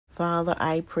Father,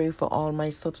 I pray for all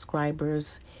my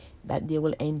subscribers that they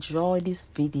will enjoy this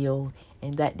video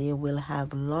and that they will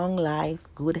have long life,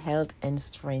 good health, and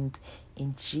strength.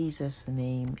 In Jesus'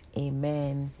 name,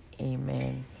 amen.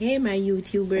 Amen. Hey my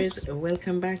YouTubers,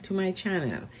 welcome back to my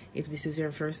channel. If this is your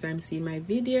first time seeing my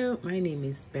video, my name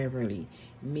is Beverly.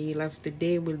 Meal of the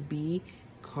day will be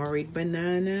curried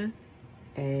banana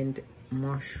and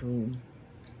mushroom.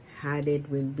 Added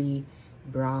will be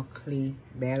broccoli,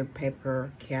 bell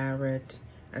pepper, carrot,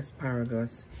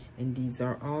 asparagus, and these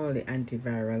are all the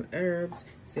antiviral herbs: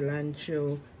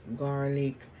 cilantro,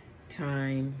 garlic,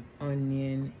 thyme,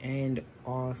 onion, and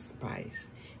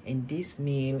allspice. And this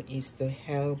meal is to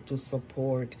help to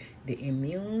support the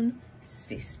immune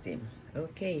system.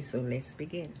 Okay, so let's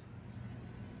begin.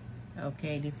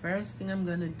 Okay, the first thing I'm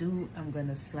gonna do, I'm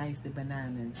gonna slice the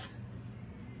bananas.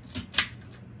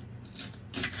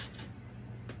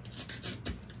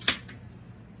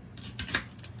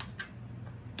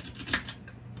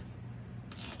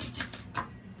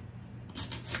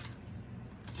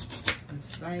 And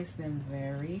slice them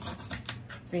very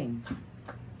thin.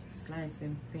 Slice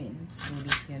them thin so they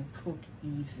can cook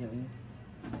easily.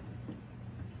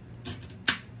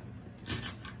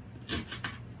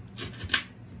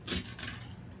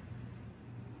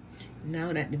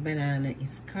 Now that the banana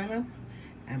is cut up,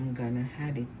 I'm gonna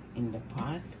add it in the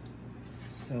pot.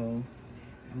 So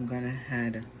I'm gonna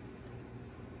add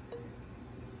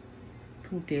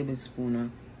 2 tablespoons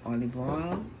of olive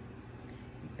oil.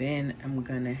 Then I'm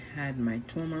gonna add my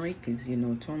turmeric, because you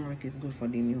know turmeric is good for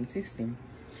the immune system.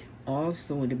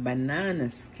 Also, the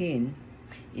banana skin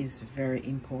is very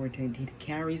important. It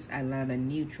carries a lot of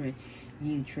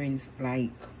nutrients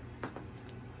like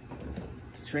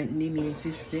strengthen the immune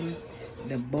system,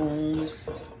 the bones,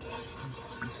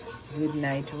 good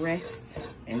night rest,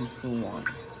 and so on.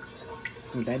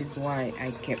 So that is why I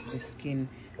kept the skin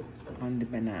on the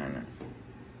banana.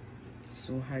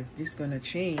 So as this gonna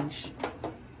change,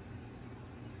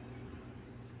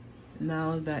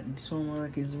 now that the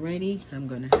turmeric is ready, I'm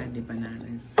gonna add the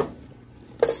bananas. Now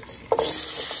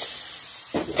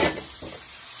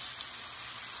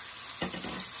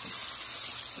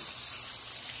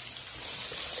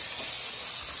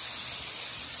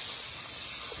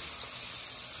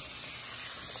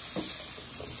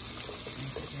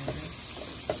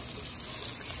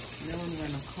I'm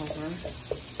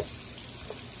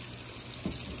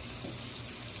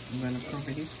gonna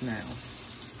cover this now.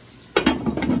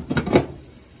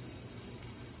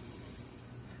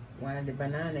 While the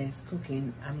banana is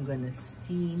cooking, I'm gonna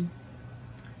steam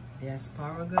the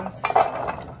asparagus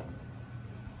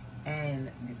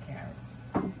and the carrot.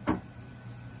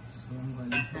 So I'm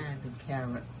gonna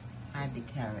add the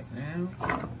carrot now.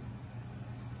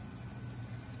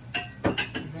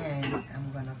 Then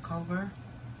I'm gonna cover.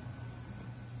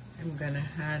 I'm gonna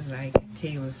add like a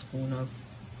tablespoon of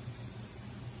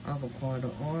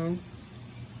avocado oil.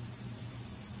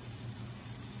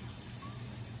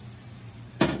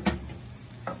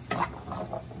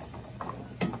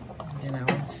 Then I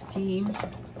will steam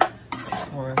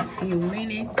for a few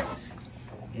minutes,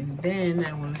 and then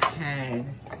I will add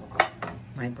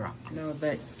my broccoli. Now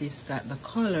that this got the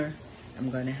color,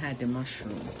 I'm gonna add the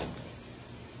mushroom.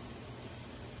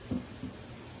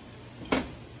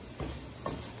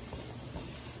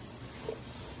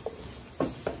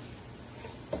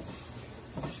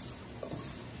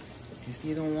 Because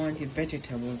you don't want your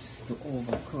vegetables to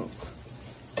overcook.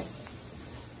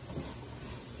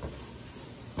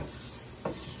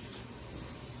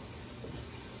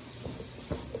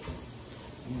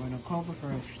 I'm going to cover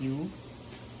for a few,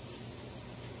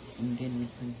 and then we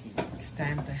continue. It's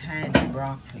time to add the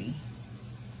broccoli.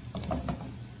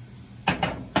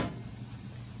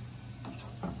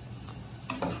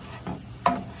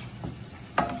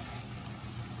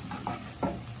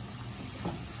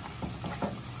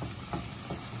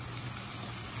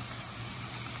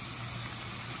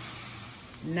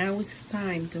 Now it's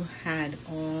time to add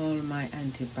all my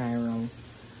antiviral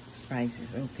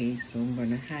spices. Okay, so I'm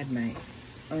going to add my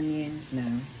onions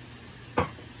now,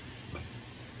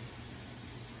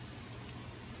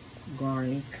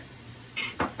 garlic,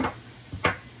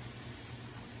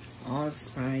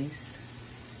 allspice,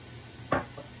 a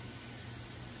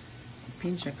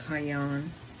pinch of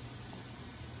cayenne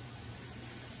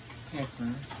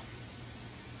pepper,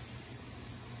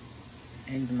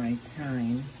 and my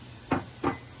thyme,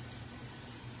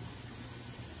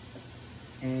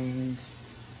 and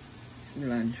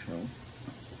cilantro.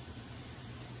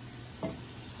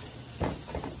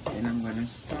 Then I'm gonna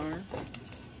stir.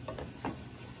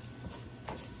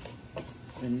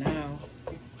 So now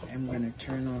I'm gonna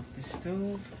turn off the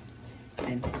stove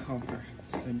and cover.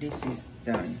 So this is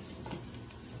done.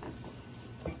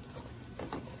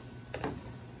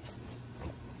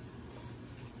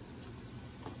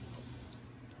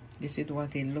 This is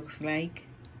what it looks like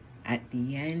at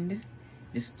the end.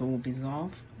 The stove is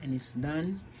off and it's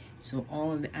done. So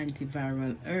all the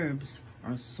antiviral herbs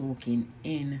are soaking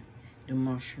in the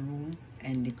mushroom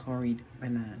and the curried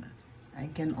banana. I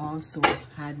can also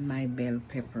add my bell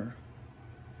pepper.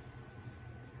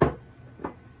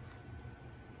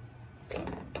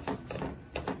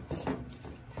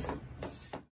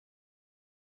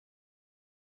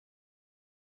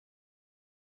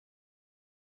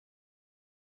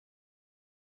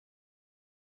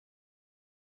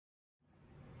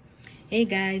 Hey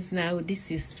guys, now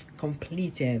this is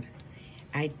completed.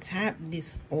 I tap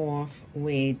this off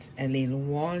with a little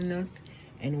walnut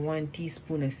and 1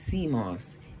 teaspoon of sea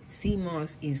moss. Sea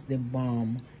moss is the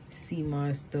bomb. Sea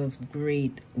moss does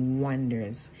great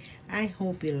wonders. I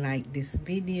hope you like this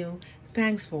video.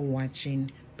 Thanks for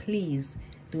watching. Please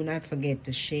do not forget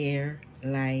to share,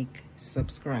 like,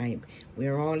 subscribe.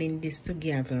 We're all in this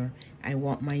together. I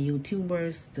want my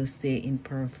YouTubers to stay in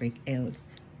perfect health.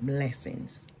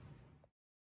 Blessings.